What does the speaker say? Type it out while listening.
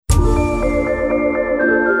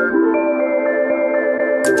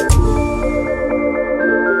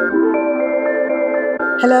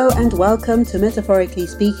Hello and welcome to Metaphorically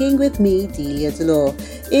Speaking with me, Delia Delore.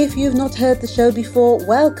 If you've not heard the show before,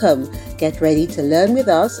 welcome. Get ready to learn with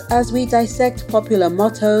us as we dissect popular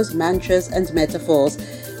mottos, mantras and metaphors.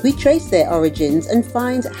 We trace their origins and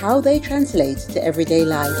find how they translate to everyday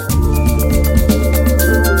life.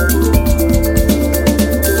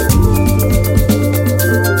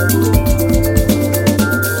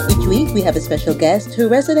 Each week we have a special guest who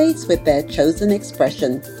resonates with their chosen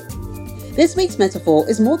expression. This week's metaphor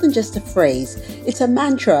is more than just a phrase. It's a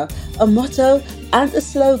mantra, a motto, and a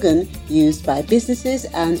slogan used by businesses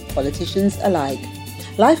and politicians alike.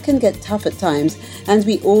 Life can get tough at times, and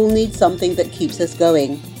we all need something that keeps us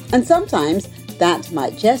going. And sometimes that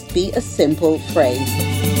might just be a simple phrase.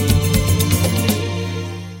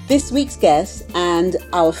 This week's guest, and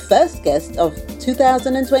our first guest of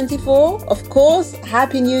 2024, of course,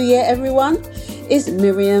 Happy New Year everyone, is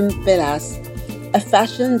Myriam Belasse, a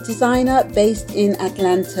fashion designer based in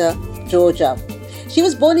Atlanta, Georgia. She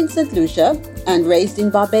was born in St. Lucia and raised in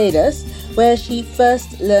Barbados, where she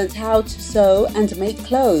first learned how to sew and make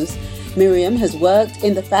clothes. Myriam has worked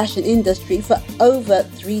in the fashion industry for over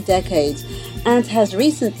 3 decades and has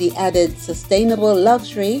recently added sustainable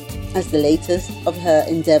luxury as the latest of her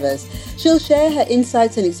endeavors. She'll share her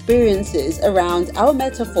insights and experiences around our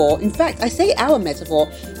metaphor. In fact, I say our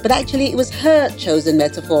metaphor, but actually it was her chosen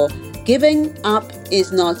metaphor. Giving up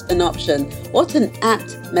is not an option. What an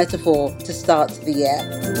apt metaphor to start the year.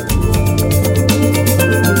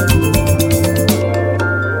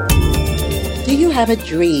 Do you have a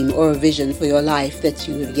dream or a vision for your life that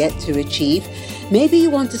you have yet to achieve? Maybe you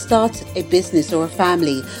want to start a business or a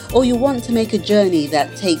family, or you want to make a journey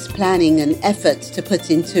that takes planning and effort to put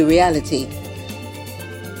into reality.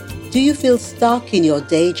 Do you feel stuck in your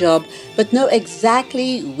day job but know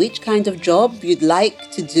exactly which kind of job you'd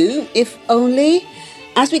like to do, if only?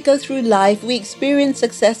 As we go through life, we experience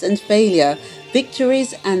success and failure,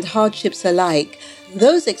 victories and hardships alike.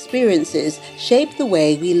 Those experiences shape the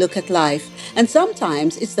way we look at life, and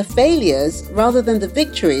sometimes it's the failures rather than the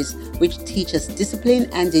victories which teach us discipline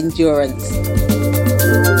and endurance.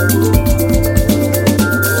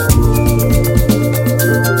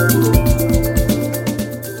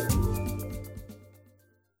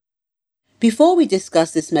 Before we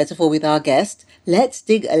discuss this metaphor with our guest, let's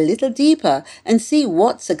dig a little deeper and see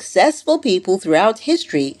what successful people throughout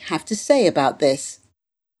history have to say about this.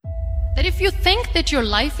 That if you think that your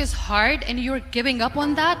life is hard and you're giving up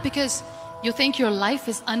on that because you think your life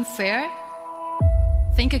is unfair,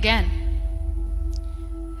 think again.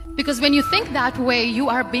 Because when you think that way, you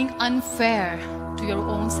are being unfair to your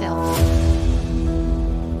own self.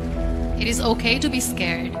 It is okay to be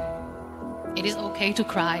scared. It is okay to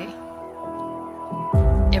cry.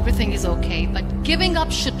 Everything is okay, but giving up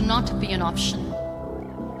should not be an option.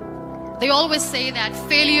 They always say that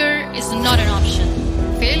failure is not an option.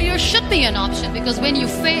 Failure should be an option, because when you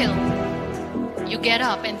fail, you get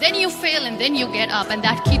up, and then you fail, and then you get up, and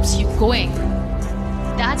that keeps you going.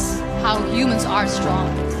 That's how humans are strong.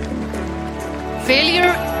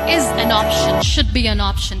 Failure is an option, should be an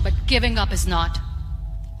option, but giving up is not.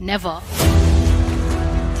 Never.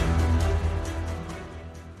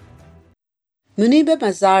 Muniba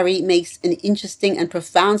Mazari makes an interesting and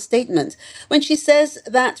profound statement when she says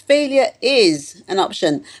that failure is an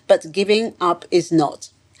option, but giving up is not.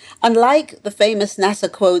 Unlike the famous NASA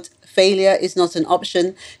quote, "Failure is not an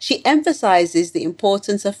option," she emphasizes the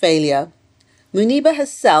importance of failure. Muniba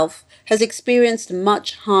herself has experienced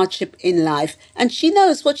much hardship in life, and she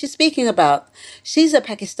knows what she's speaking about. She's a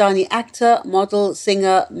Pakistani actor, model,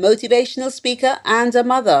 singer, motivational speaker, and a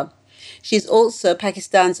mother. She's also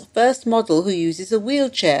Pakistan's first model who uses a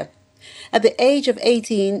wheelchair. At the age of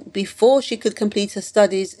 18, before she could complete her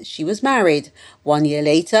studies, she was married. 1 year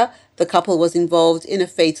later, the couple was involved in a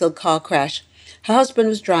fatal car crash. Her husband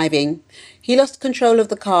was driving. He lost control of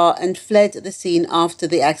the car and fled the scene after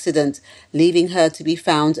the accident, leaving her to be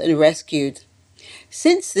found and rescued.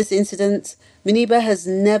 Since this incident, Muniba has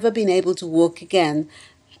never been able to walk again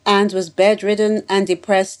and was bedridden and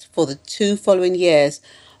depressed for the 2 following years.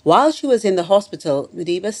 While she was in the hospital,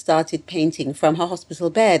 Muniba started painting from her hospital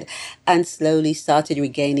bed and slowly started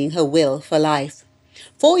regaining her will for life.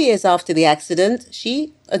 4 years after the accident,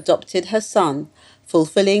 she adopted her son,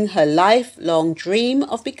 fulfilling her lifelong dream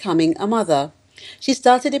of becoming a mother. She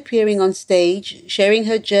started appearing on stage, sharing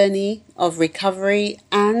her journey of recovery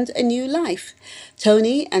and a new life.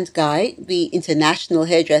 Tony and Guy, the international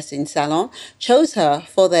hairdressing salon, chose her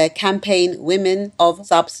for their campaign Women of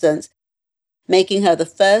Substance, making her the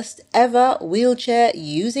first ever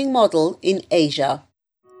wheelchair-using model in Asia.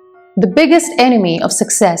 The biggest enemy of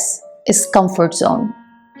success is comfort zone.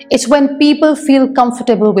 It's when people feel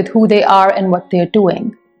comfortable with who they are and what they're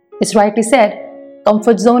doing. It's rightly said,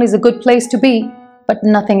 comfort zone is a good place to be, but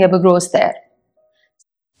nothing ever grows there.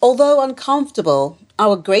 Although uncomfortable,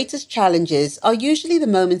 our greatest challenges are usually the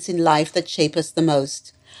moments in life that shape us the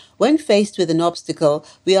most. When faced with an obstacle,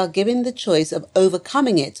 we are given the choice of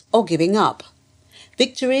overcoming it or giving up.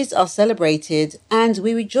 Victories are celebrated and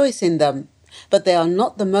we rejoice in them, but they are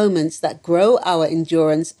not the moments that grow our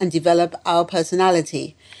endurance and develop our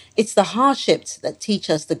personality. It's the hardships that teach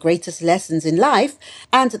us the greatest lessons in life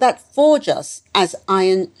and that forge us as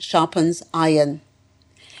iron sharpens iron.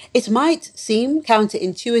 It might seem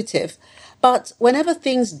counterintuitive, but whenever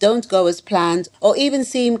things don't go as planned or even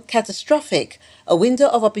seem catastrophic, a window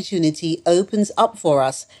of opportunity opens up for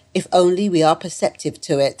us if only we are perceptive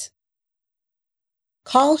to it.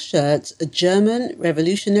 Carl Schurz, a German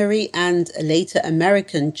revolutionary and later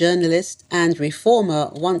American journalist and reformer,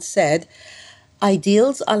 once said,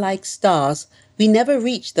 "Ideals are like stars. We never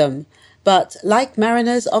reach them, but like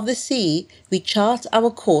mariners of the sea, we chart our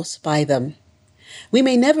course by them." We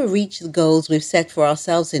may never reach the goals we've set for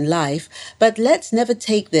ourselves in life, but let's never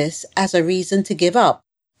take this as a reason to give up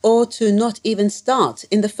or to not even start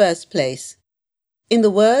in the first place. In the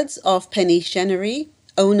words of Penny Chenery,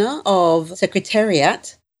 owner of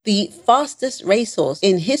Secretariat, the fastest racehorse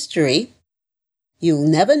in history, "You'll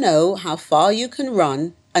never know how far you can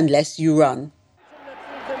run unless you run."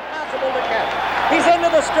 Impossible to catch. He's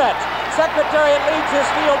into the stretch. Secretariat leads his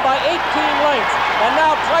field by 18 lengths. And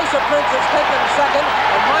now Price of Prince has taken second,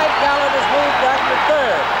 and My Gallant has moved back to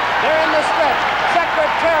third. They're in the stretch.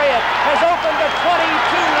 Secretariat has opened a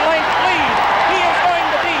 22-length lead. He is going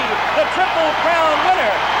to be the Triple Crown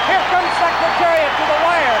winner. Here comes Secretariat to the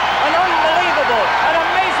wire. An unbelievable, an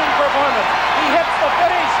amazing performance. He hits the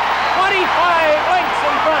finish 25 lengths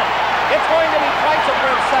in front. It's going to be Price of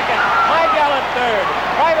Prince second, My Gallant third,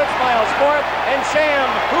 Private Smiles fourth, and Sham,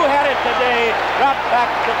 who had it today, dropped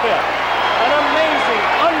back to fifth. An amazing,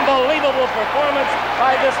 unbelievable performance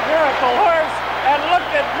by this miracle horse. And look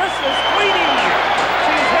at Mrs. Tweeding.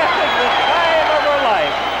 She's having the time of her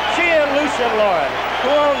life. She and Lucian Lauren, who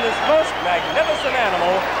own this most magnificent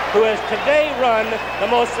animal, who has today run the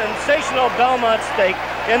most sensational Belmont stake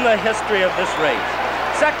in the history of this race.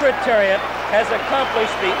 Secretariat has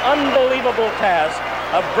accomplished the unbelievable task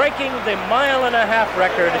of breaking the mile-and-a-half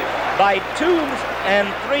record by 2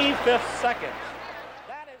 3/5 seconds.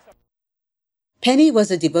 Penny was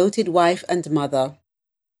a devoted wife and mother.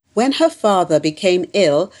 When her father became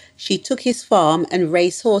ill, she took his farm and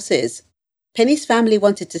raised horses. Penny's family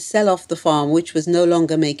wanted to sell off the farm, which was no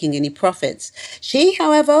longer making any profits. She,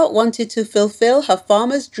 however, wanted to fulfill her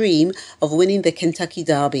farmer's dream of winning the Kentucky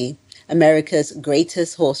Derby, America's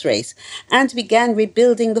greatest horse race, and began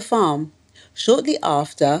rebuilding the farm. Shortly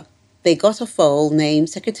after, they got a foal named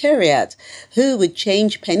Secretariat, who would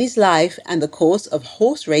change Penny's life and the course of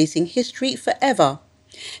horse racing history forever.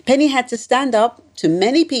 Penny had to stand up to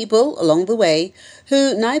many people along the way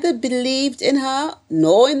who neither believed in her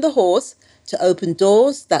nor in the horse to open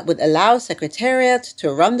doors that would allow Secretariat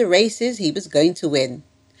to run the races he was going to win.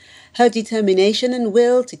 Her determination and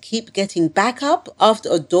will to keep getting back up after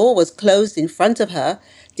a door was closed in front of her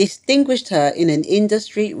distinguished her in an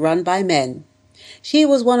industry run by men. She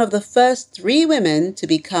was one of the first 3 women to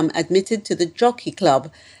become admitted to the Jockey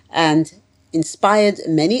Club and inspired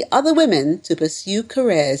many other women to pursue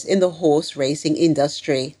careers in the horse racing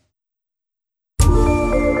industry.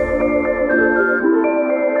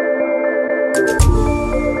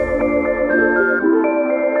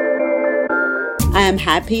 I am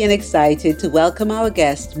happy and excited to welcome our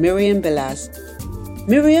guest, Myriam Belasse.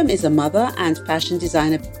 Myriam is a mother and fashion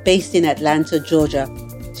designer based in Atlanta, Georgia.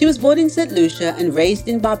 She was born in St. Lucia and raised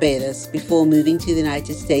in Barbados before moving to the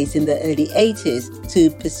United States in the early 80s to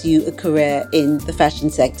pursue a career in the fashion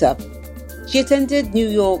sector. She attended New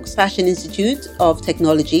York's Fashion Institute of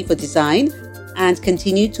Technology for Design and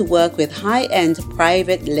continued to work with high-end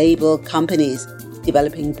private label companies,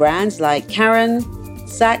 developing brands like Karen,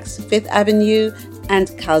 Saks, Fifth Avenue,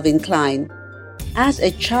 and Calvin Klein. As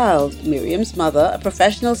a child, Myriam's mother, a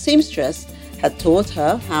professional seamstress, had taught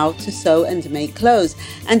her how to sew and make clothes,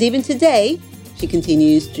 and even today, she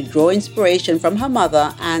continues to draw inspiration from her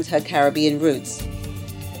mother and her Caribbean roots.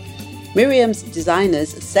 Myriam's designer's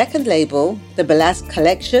second label, the Belasse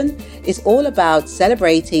collection, is all about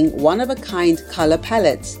celebrating one-of-a-kind color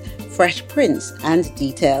palettes, fresh prints, and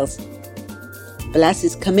details.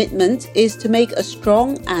 Belasse's commitment is to make a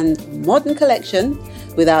strong and modern collection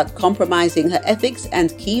without compromising her ethics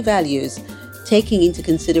and key values, taking into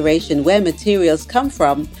consideration where materials come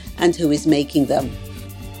from and who is making them.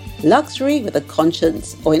 Luxury with a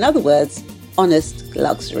conscience, or in other words, honest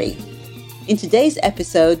luxury. In today's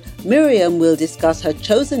episode, Myriam will discuss her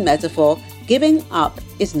chosen metaphor, giving up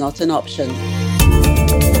is not an option.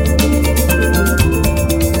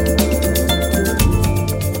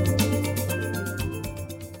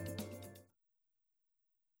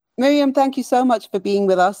 Myriam, thank you so much for being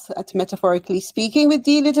with us at Metaphorically Speaking with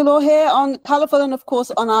Dee Little here on Colourful and, of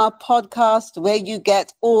course, on our podcast where you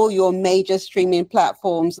get all your major streaming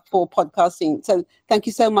platforms for podcasting. So thank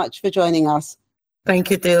you so much for joining us.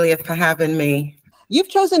 Thank you, Delia, for having me. You've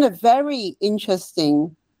chosen a very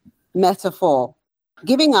interesting metaphor.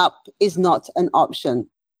 Giving up is not an option.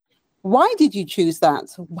 Why did you choose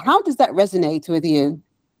that? How does that resonate with you?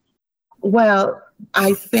 Well,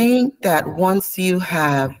 I think that once you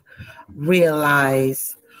have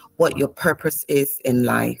realized what your purpose is in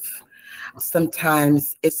life,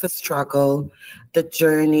 sometimes it's a struggle. The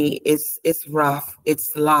journey is rough,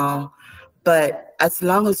 it's long, but as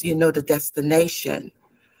long as you know the destination,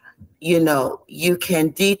 you can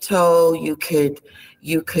detour, you could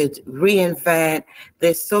reinvent.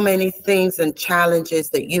 There's so many things and challenges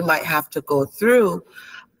that you might have to go through,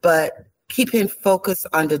 but keeping focus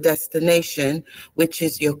on the destination, which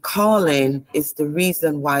is your calling, is the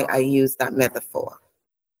reason why I use that metaphor.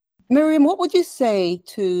 Myriam, what would you say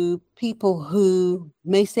to people who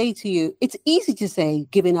may say to you, it's easy to say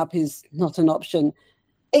giving up is not an option.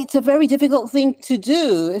 It's a very difficult thing to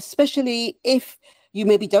do, especially if you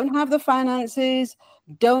maybe don't have the finances,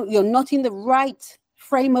 you're not in the right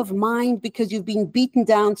frame of mind because you've been beaten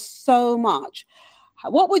down so much.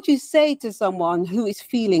 What would you say to someone who is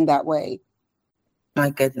feeling that way? My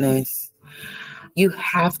goodness, you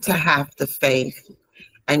have to have the faith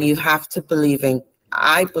and you have to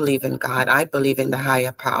I believe in God. I believe in the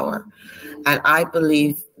higher power. And I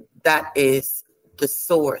believe that is the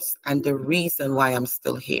source and the reason why I'm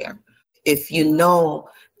still here. If you know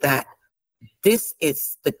that this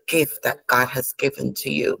is the gift that God has given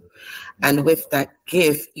to you, and with that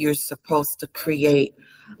gift, you're supposed to create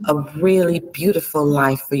a really beautiful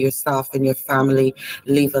life for yourself and your family,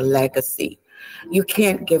 leave a legacy. You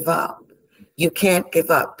can't give up. You can't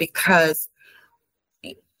give up because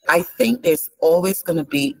I think there's always going to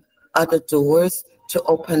be other doors to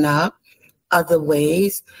open up, other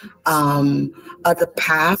ways, other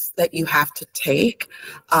paths that you have to take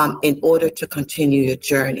in order to continue your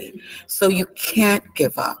journey. So you can't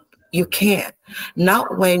give up. You can't.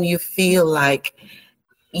 Not when you feel like,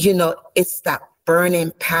 it's that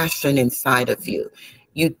burning passion inside of you.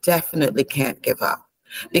 You definitely can't give up.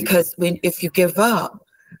 Because if you give up,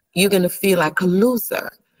 you're going to feel like a loser.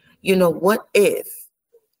 What if?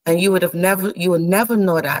 And you will never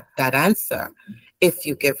know that answer if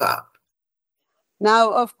you give up.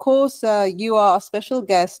 Now, of course, you are a special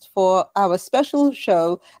guest for our special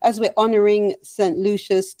show as we're honoring St.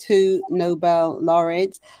 Lucia's 2 Nobel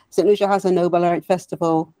laureates. St. Lucia has a Nobel laureate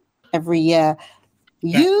festival every year.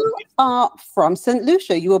 Yes. You are from St.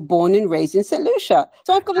 Lucia. You were born and raised in St. Lucia.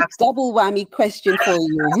 So I've got a double whammy question for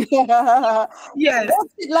you. Yes.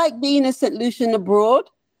 What's it like being a St. Lucian abroad?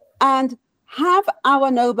 And have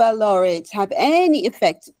our Nobel laureates have any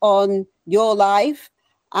effect on your life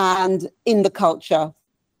and in the culture?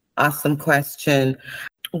 Awesome question.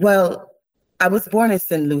 Well, I was born in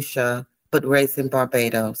St. Lucia, but raised in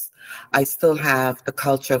Barbados. I still have the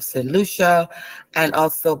culture of St. Lucia and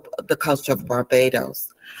also the culture of Barbados.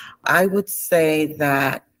 I would say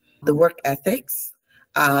that the work ethics,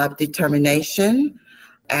 determination,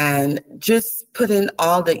 and just putting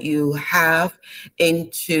all that you have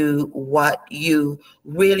into what you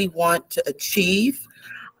really want to achieve,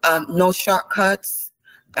 no shortcuts,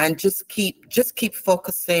 and just keep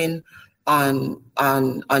focusing on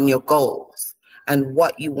your goals and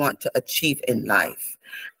what you want to achieve in life.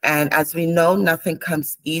 And as we know, nothing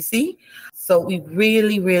comes easy. So we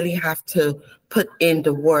really, really have to put in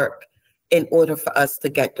the work in order for us to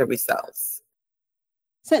get the results.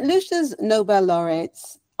 St. Lucia's Nobel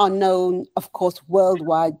laureates are known, of course,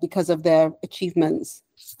 worldwide because of their achievements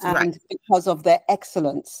and because of their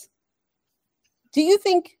excellence. Do you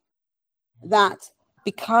think that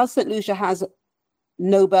because St. Lucia has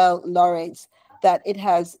Nobel laureates, that it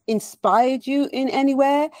has inspired you in any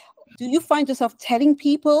way? Do you find yourself telling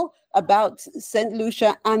people about St.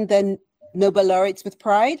 Lucia and then Nobel laureates with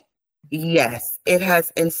pride? Yes, it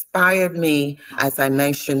has inspired me, as I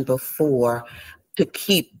mentioned before, to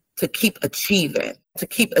keep achieving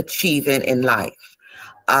in life.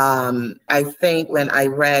 I think when I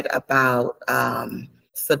read about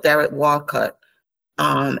Sir Derek Walcott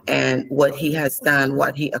and what he has done,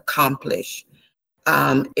 what he accomplished,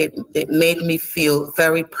 it made me feel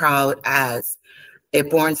very proud as a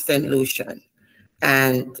born St. Lucian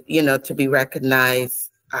and, to be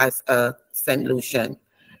recognized as a St. Lucian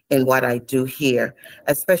in what I do here,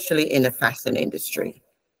 especially in the fashion industry.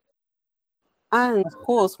 And of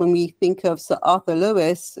course, when we think of Sir Arthur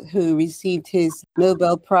Lewis, who received his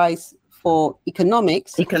Nobel Prize for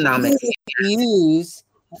economics, he Economics. would use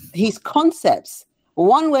his concepts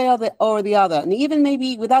one way or the other, and even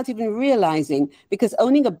maybe without even realizing, because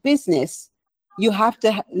owning a business, you have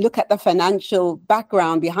to look at the financial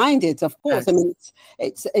background behind it. Of course, I Yes.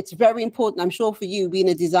 mean, it's very important. I'm sure for you, being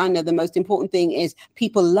a designer, the most important thing is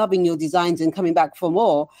people loving your designs and coming back for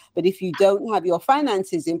more. But if you don't have your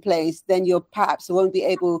finances in place, then you perhaps won't be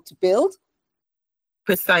able to build.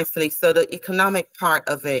 Precisely. So the economic part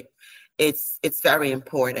of it, it's very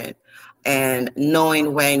important, and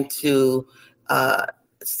knowing when to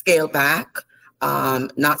scale back,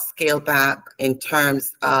 not scale back in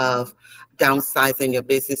terms of downsizing your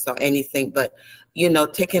business or anything, but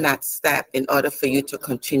taking that step in order for you to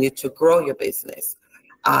continue to grow your business.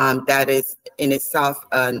 That is in itself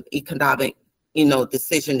an economic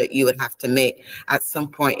decision that you would have to make at some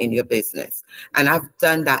point in your business. And I've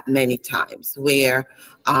done that many times where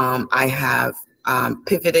I have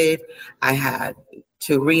pivoted. I had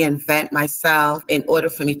to reinvent myself in order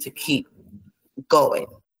for me to keep going.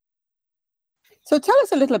 So tell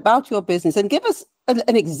us a little about your business and give us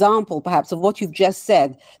an example, perhaps, of what you've just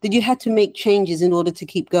said, that you had to make changes in order to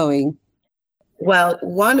keep going. Well,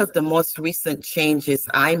 one of the most recent changes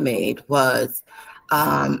I made was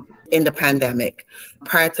in the pandemic.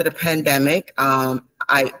 Prior to the pandemic, I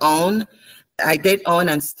did own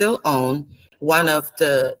and still own one of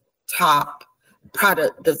the top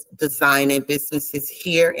product designing businesses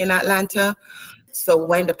here in Atlanta. So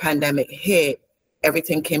when the pandemic hit,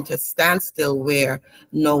 everything came to a standstill where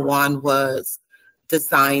no one was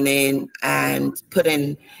designing and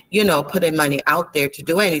putting money out there to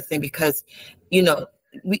do anything, because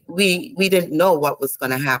we didn't know what was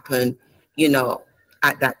going to happen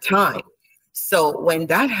at that time. So when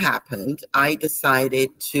that happened, I decided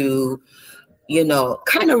to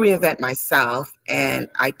kind of reinvent myself, and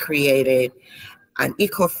I created an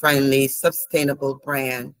eco-friendly, sustainable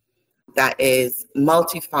brand that is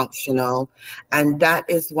multifunctional. And that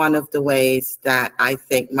is one of the ways that I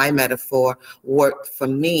think my metaphor worked for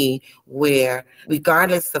me, where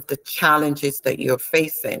regardless of the challenges that you're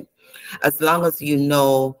facing, as long as you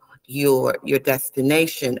know your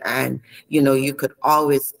destination, and you could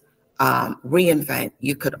always reinvent,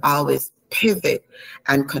 you could always pivot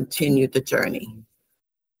and continue the journey.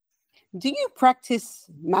 Do you practice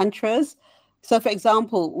mantras? So, for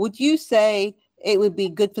example, would you say it would be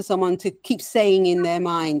good for someone to keep saying in their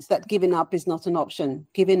minds that giving up is not an option?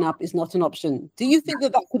 Giving up is not an option. Do you think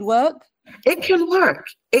that could work? It can work.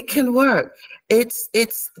 It can work. It's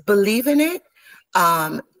believing it.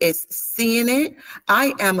 It's seeing it.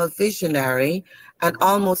 I am a visionary, and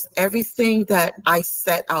almost everything that I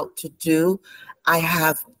set out to do, I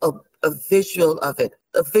have a visual of it,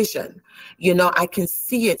 a vision. I can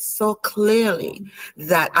see it so clearly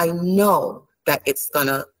that I know that it's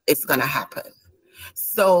gonna happen.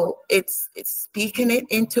 So it's speaking it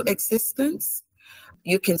into existence.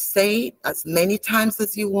 You can say it as many times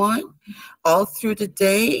as you want. All through the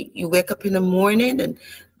day, you wake up in the morning, and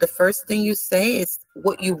the first thing you say is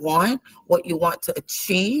what you want to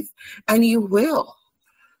achieve, and you will.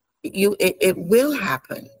 It will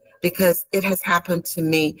happen, because it has happened to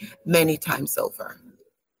me many times over.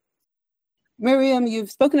 Myriam,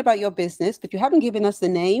 you've spoken about your business, but you haven't given us the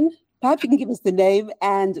name. Perhaps you can give us the name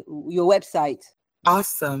and your website.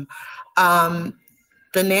 Awesome. The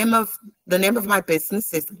name of my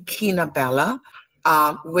business is Kina Bella.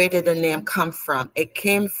 Where did the name come from? It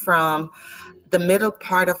came from the middle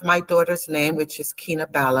part of my daughter's name, which is Kina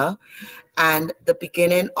Bella, and the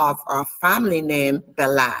beginning of our family name,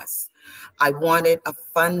 Belasse. I wanted a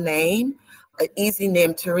fun name, an easy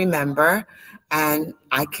name to remember, and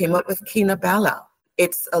I came up with Kina Bella.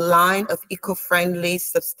 It's a line of eco-friendly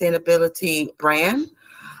sustainability brand.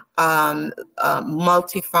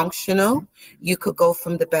 Multifunctional. You could go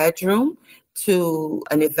from the bedroom to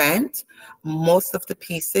an event. Most of the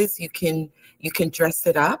pieces you can dress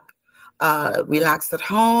it up, relax at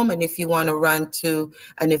home, and if you want to run to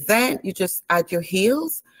an event, you just add your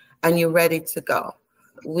heels and you're ready to go.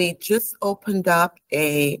 We just opened up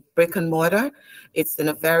a brick and mortar. It's in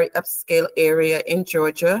a very upscale area in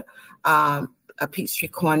Georgia, Peachtree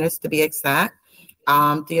Corners to be exact.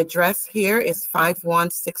 The address here is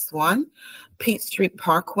 5161 Peachtree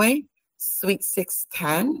Parkway, Suite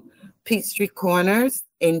 610, Peachtree Corners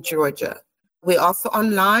in Georgia. We're also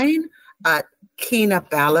online at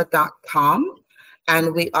kinabella.com,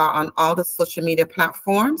 And we are on all the social media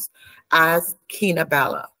platforms as Kina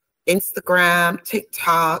Bella, Instagram,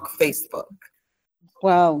 TikTok, Facebook.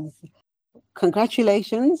 Well,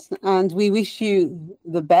 congratulations, and we wish you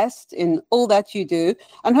the best in all that you do.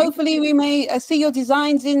 And hopefully, we may see your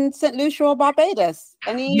designs in St. Lucia or Barbados.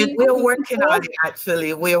 We're working on it,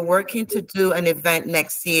 actually. We're working to do an event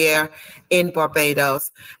next year in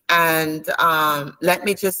Barbados. And let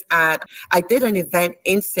me just add, I did an event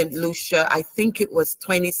in St. Lucia. I think it was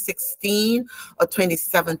 2016 or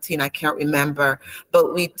 2017. I can't remember.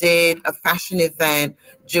 But we did a fashion event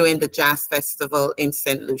during the Jazz Festival in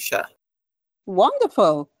St. Lucia.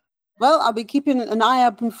 Wonderful. Well, I'll be keeping an eye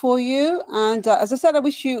open for you. And as I said, I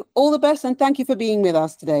wish you all the best and thank you for being with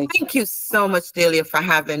us today. Thank you so much, Delia, for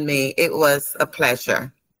having me. It was a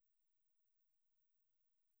pleasure.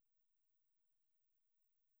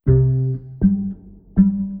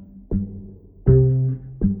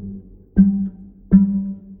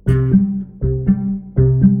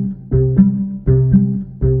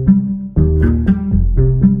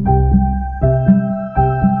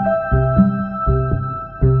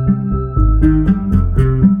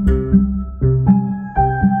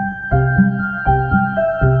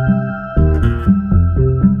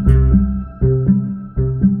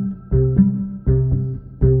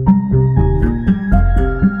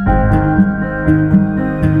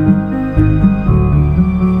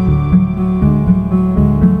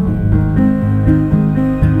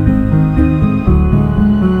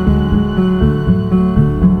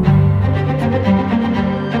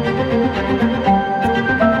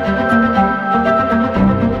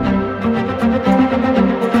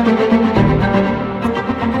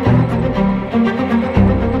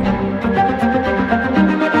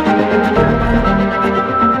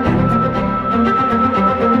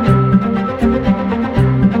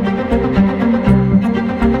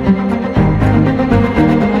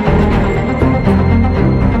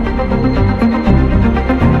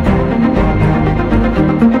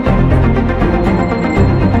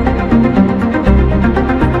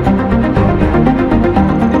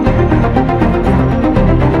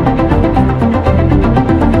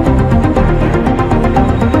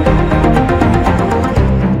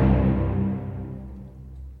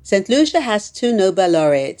 St. Lucia has two Nobel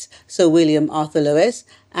laureates, Sir William Arthur Lewis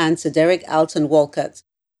and Sir Derek Alton Walcott.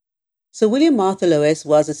 Sir William Arthur Lewis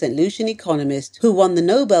was a St. Lucian economist who won the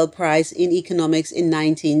Nobel Prize in Economics in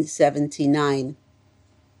 1979.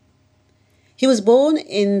 He was born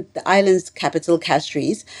in the island's capital,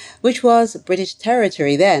 Castries, which was British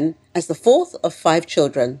territory then, as the fourth of 5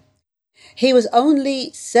 children. He was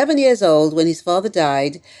only 7 years old when his father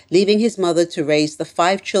died, leaving his mother to raise the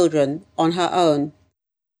 5 children on her own.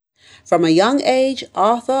 From a young age,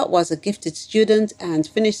 Arthur was a gifted student and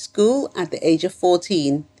finished school at the age of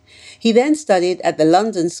 14. He then studied at the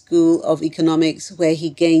London School of Economics, where he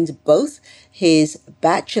gained both his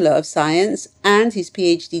Bachelor of Science and his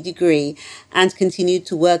PhD degree, and continued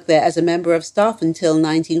to work there as a member of staff until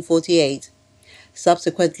 1948.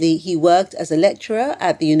 Subsequently, he worked as a lecturer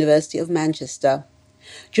at the University of Manchester.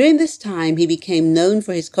 During this time, he became known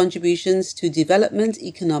for his contributions to development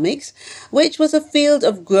economics, which was a field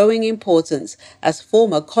of growing importance as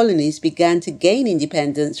former colonies began to gain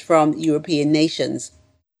independence from European nations.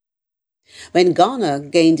 When Ghana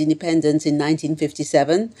gained independence in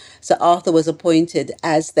 1957, Sir Arthur was appointed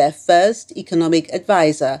as their first economic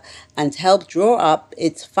advisor and helped draw up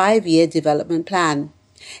its 5-year development plan.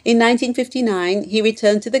 In 1959, he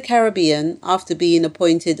returned to the Caribbean after being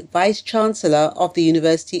appointed Vice-Chancellor of the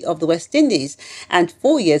University of the West Indies, and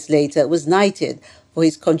 4 years later was knighted for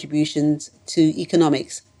his contributions to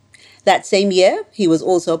economics. That same year, he was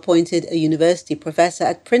also appointed a university professor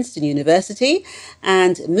at Princeton University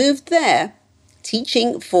and moved there,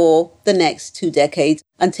 teaching for the next 2 decades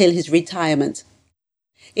until his retirement.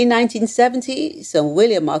 In 1970, Sir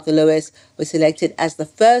William Arthur Lewis was elected as the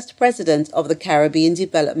first president of the Caribbean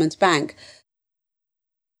Development Bank.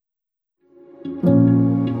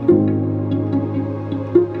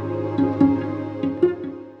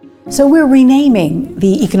 So we're renaming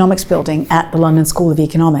the Economics Building at the London School of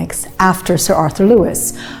Economics after Sir Arthur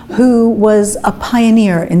Lewis, who was a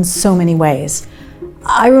pioneer in so many ways.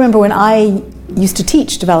 I remember when I used to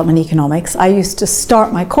teach development economics, I used to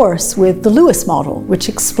start my course with the Lewis model, which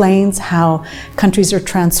explains how countries are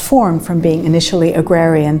transformed from being initially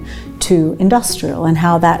agrarian to industrial, and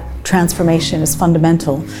how that transformation is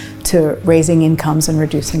fundamental to raising incomes and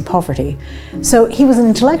reducing poverty. So he was an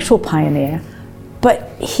intellectual pioneer, but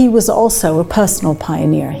he was also a personal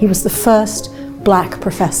pioneer. He was the first black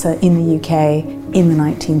professor in the UK in the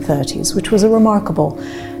 1930s, which was a remarkable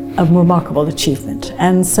a remarkable achievement.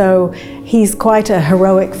 And so he's quite a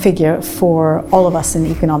heroic figure for all of us in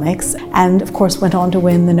economics, and of course went on to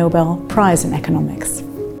win the Nobel Prize in economics.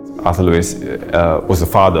 Arthur Lewis was the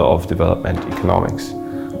father of development economics.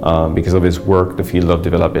 Because of his work, the field of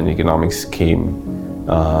development economics came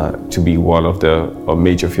to be one of the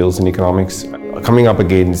major fields in economics. Coming up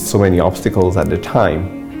against so many obstacles at the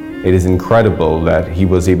time, it is incredible that he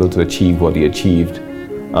was able to achieve what he achieved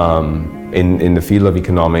in the field of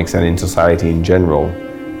economics and in society in general.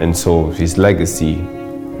 And so his legacy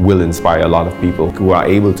will inspire a lot of people who are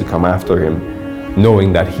able to come after him,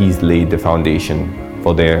 knowing that he's laid the foundation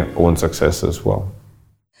for their own success as well.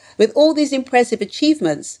 With all these impressive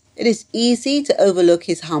achievements, it is easy to overlook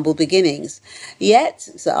his humble beginnings. Yet,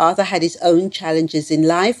 Sir Arthur had his own challenges in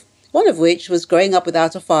life, one of which was growing up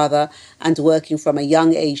without a father and working from a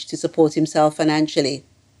young age to support himself financially.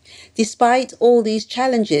 Despite all these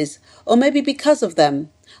challenges, or maybe because of them,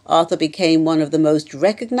 Arthur became one of the most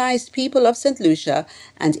recognized people of St. Lucia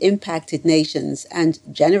and impacted nations and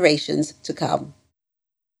generations to come.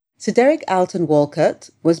 Sir Derek Alton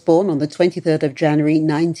Walcott was born on the 23rd of January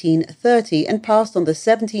 1930 and passed on the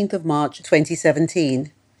 17th of March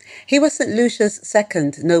 2017. He was St. Lucia's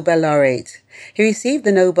second Nobel laureate. He received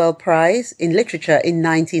the Nobel Prize in Literature in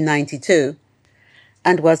 1992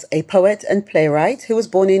 and was a poet and playwright who was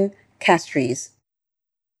born in Castries.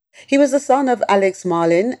 He was the son of Alex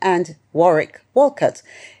Marlin and Warwick Walcott.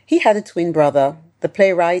 He had a twin brother, the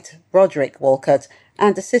playwright Roderick Walcott,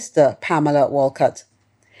 and a sister, Pamela Walcott.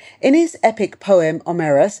 In his epic poem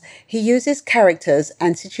Omeros, he uses characters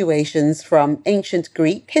and situations from ancient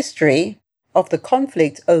Greek history of the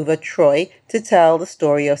conflict over Troy to tell the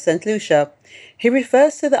story of St. Lucia. He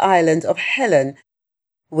refers to the island of Helen,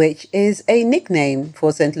 which is a nickname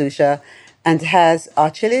for St. Lucia, and has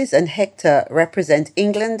Achilles and Hector represent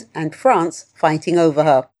England and France fighting over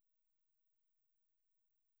her.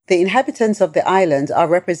 The inhabitants of the island are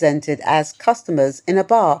represented as customers in a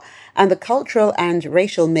bar, and the cultural and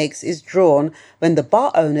racial mix is drawn when the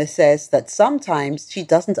bar owner says that sometimes she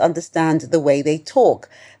doesn't understand the way they talk,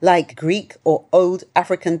 like Greek or old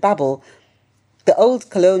African babble. The old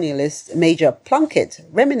colonialist Major Plunkett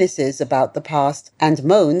reminisces about the past and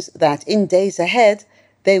moans that in days ahead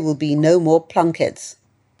there will be no more Plunketts.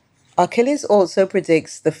 Achilles also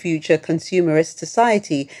predicts the future consumerist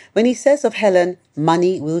society when he says of Helen,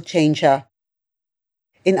 money will change her.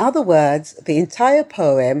 In other words, the entire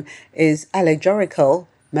poem is allegorical,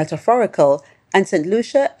 metaphorical, and St.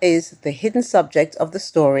 Lucia is the hidden subject of the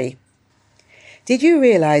story. Did you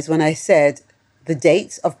realize when I said the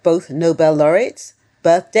dates of both Nobel laureates'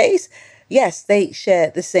 birthdays? Yes, they share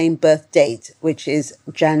the same birth date, which is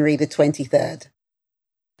January the 23rd.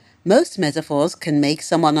 Most metaphors can make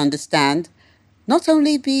someone understand not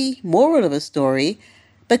only the moral of a story,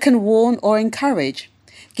 but can warn or encourage.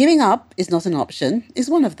 Giving up is not an option is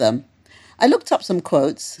one of them. I looked up some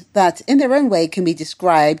quotes that in their own way can be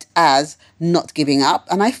described as not giving up,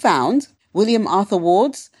 and I found William Arthur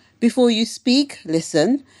Ward's before you speak,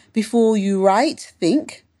 listen, before you write,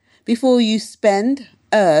 think, before you spend,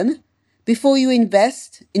 earn, before you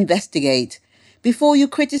invest, investigate, before you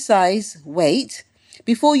criticize, wait,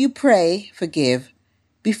 before you pray, forgive.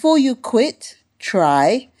 Before you quit,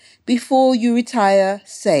 try. Before you retire,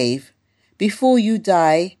 save. Before you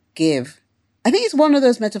die, give. I think it's one of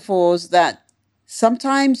those metaphors that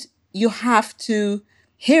sometimes you have to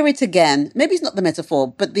hear it again. Maybe it's not the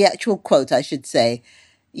metaphor, but the actual quote, I should say.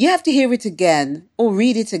 You have to hear it again or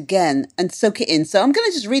read it again and soak it in. So I'm going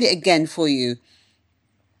to just read it again for you.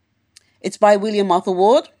 It's by William Arthur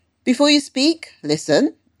Ward. Before you speak,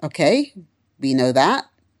 listen. Okay. We know that.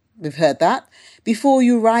 We've heard that. Before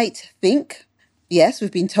you write, think. Yes,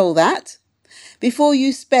 we've been told that. Before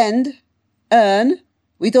you spend, earn.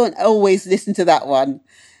 We don't always listen to that one.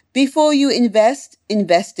 Before you invest,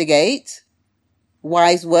 investigate.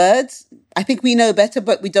 Wise words. I think we know better,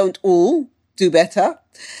 but we don't all do better.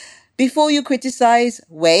 Before you criticize,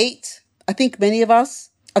 wait. I think many of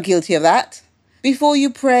us are guilty of that. Before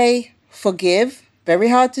you pray, forgive. Very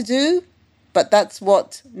hard to do. But that's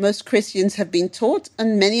what most Christians have been taught,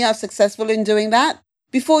 and many are successful in doing that.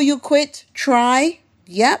 Before you quit, try.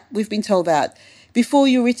 Yep, we've been told that. Before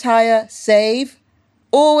you retire, save.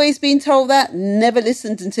 Always been told that. Never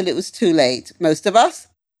listened until it was too late, most of us.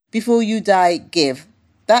 Before you die, give.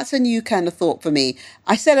 That's a new kind of thought for me.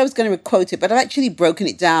 I said I was going to quote it, but I've actually broken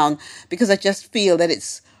it down because I just feel that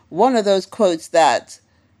it's one of those quotes that,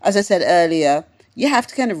 as I said earlier, you have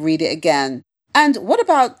to kind of read it again. And what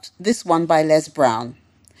about this one by Les Brown?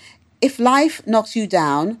 If life knocks you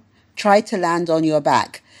down, try to land on your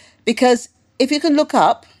back. Because if you can look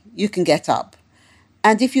up, you can get up.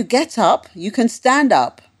 And if you get up, you can stand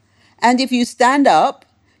up. And if you stand up,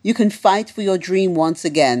 you can fight for your dream once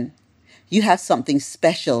again. You have something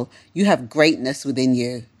special. You have greatness within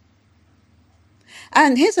you.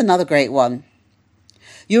 And here's another great one.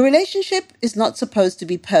 Your relationship is not supposed to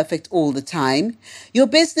be perfect all the time. Your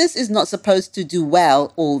business is not supposed to do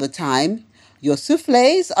well all the time. Your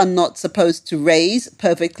soufflés are not supposed to raise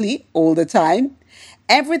perfectly all the time.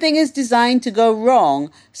 Everything is designed to go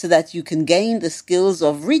wrong so that you can gain the skills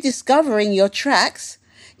of rediscovering your tracks,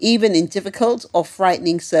 even in difficult or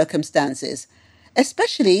frightening circumstances,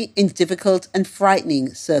 especially in difficult and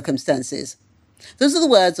frightening circumstances. Those are the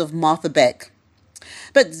words of Martha Beck.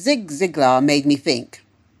 But Zig Ziglar made me think.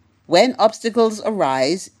 When obstacles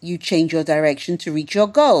arise, you change your direction to reach your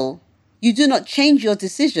goal. You do not change your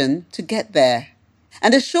decision to get there.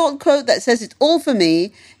 And a short quote that says it all for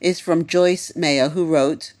me is from Joyce Meyer, who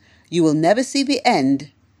wrote, "You will never see the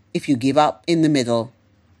end if you give up in the middle."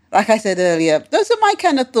 Like I said earlier, those are my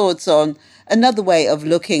kind of thoughts on another way of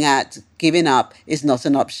looking at giving up is not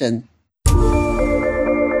an option.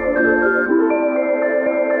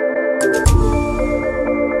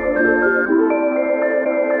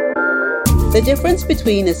 The difference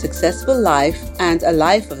between a successful life and a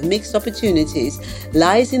life of mixed opportunities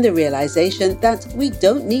lies in the realization that we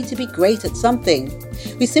don't need to be great at something.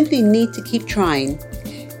 We simply need to keep trying.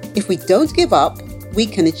 If we don't give up, we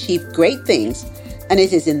can achieve great things. And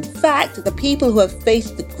it is in fact the people who have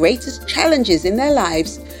faced the greatest challenges in their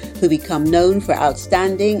lives who become known for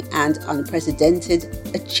outstanding and unprecedented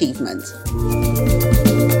achievement.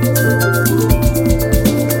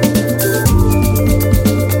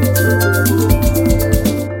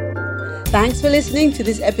 Thanks for listening to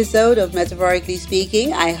this episode of Metaphorically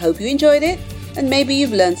Speaking. I hope you enjoyed it and maybe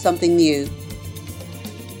you've learned something new.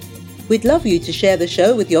 We'd love you to share the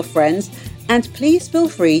show with your friends, and please feel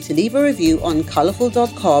free to leave a review on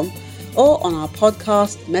colourful.com or on our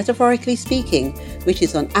podcast Metaphorically Speaking, which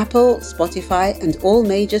is on Apple, Spotify and all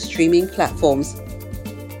major streaming platforms.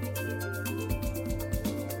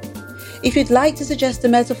 If you'd like to suggest a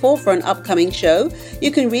metaphor for an upcoming show,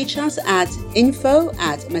 you can reach us at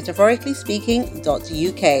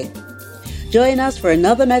info@metaphoricallyspeaking.uk. Join us for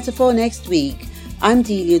another metaphor next week. I'm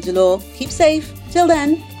Delia Delore. Keep safe. Till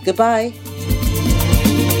then, goodbye.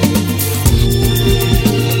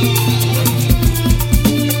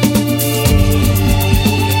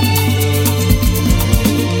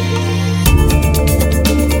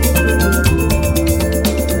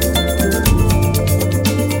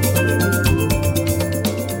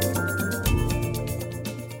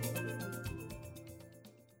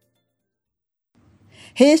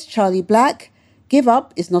 Here's Charlie Black. Give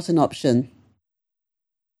up is not an option.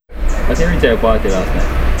 What did you reach at party last night?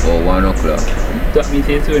 Oh, 1 o'clock. That means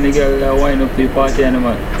you see when the girl wind up to the party and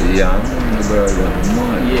man. Yeah, the girl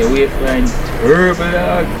man. Yeah, waistline terrible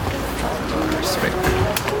dog. Respect.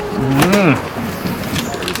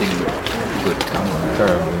 Everything good. Come on.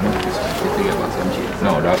 Terrible, no? You think about some shit.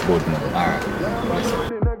 No, that's good, no. Alright.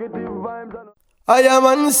 I am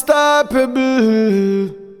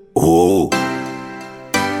unstoppable. Oh.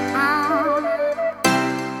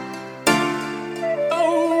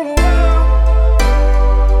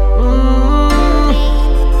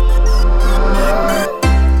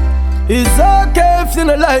 It's okay if you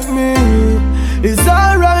don't like me. It's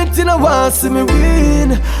alright if you don't want to see me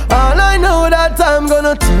win. All I know that I'm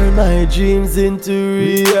gonna turn my dreams into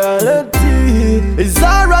reality. It's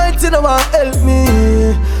alright if you don't want to help me.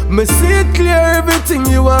 Me see it clear, everything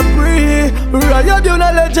you are free. Riot, you're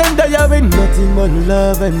a legend, I have nothing but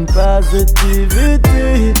love and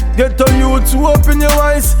positivity. Get to you to open your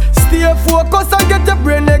eyes. Stay focused and get your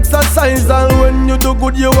brain exercise. And when you do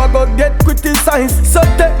good, you are gonna get criticized. So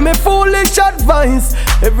take me foolish advice.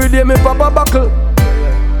 Every day me pop a buckle.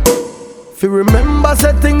 If you remember,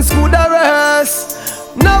 say things could rest.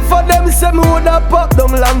 Enough for them say me woulda pop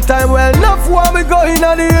them long time. Well, enough while we going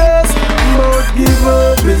on the race. But give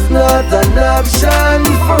up is not an option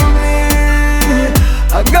for me.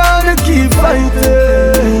 I gotta keep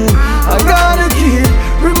fighting. I gotta keep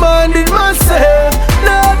reminding myself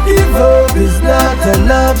that give up is not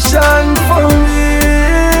an option for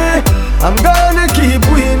me. I'm gonna keep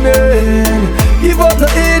winning. Give up the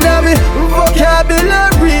enemy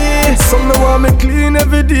vocabulary. Some no want me clean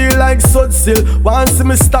every day like sod still. Want see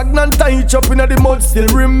me stagnant and hitch up inna the mud still.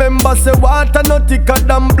 Remember say water no thicker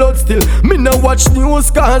than blood still. Me no watch news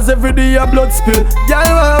cause every day a blood spill.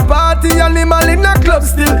 Girl want party animal in a club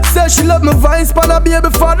still. Say she love me vines pan a baby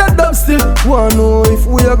for the dub still. Wanna know if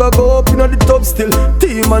we a go up inna the tub still.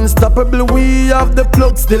 Team unstoppable, we have the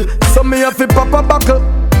plug still. So me have to pop a buckle.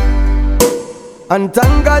 And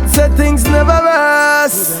thank God say things never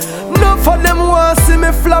rest. Enough of them want see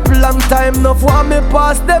me flop long time. Enough want me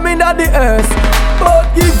pass them in the earth.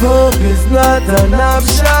 But give up is not an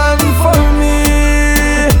option for me.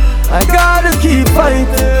 I gotta keep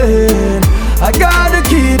fighting. I gotta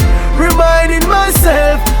keep reminding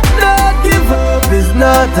myself that give up is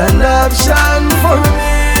not an option for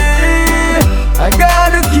me. I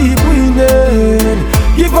gotta keep winning.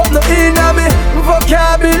 Give up no in me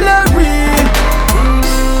vocabulary.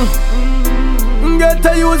 Get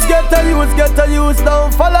a use, get a use, get a use.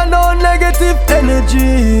 Don't follow no negative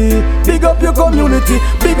energy. Big up your community,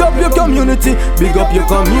 big up your community, big up your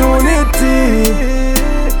community.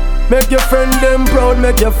 Make your friend them proud,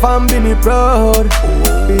 make your family proud.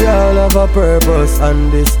 We all have a purpose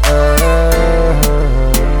on this earth.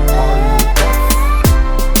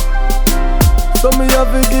 So me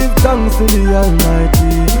have to give thanks to the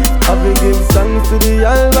Almighty. Have to give thanks to the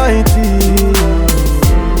Almighty.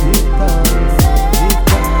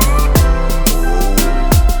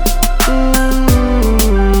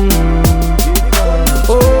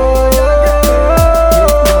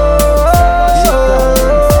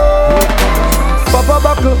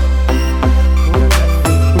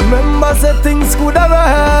 Remember say things could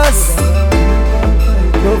arise.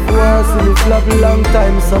 No was in the flop long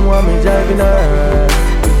time. Someone me driving her.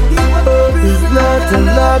 Hope is not an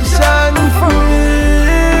option for me.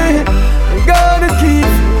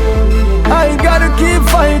 I gotta keep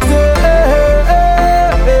fighting.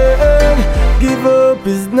 Give up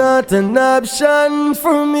is not an option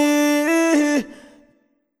for me.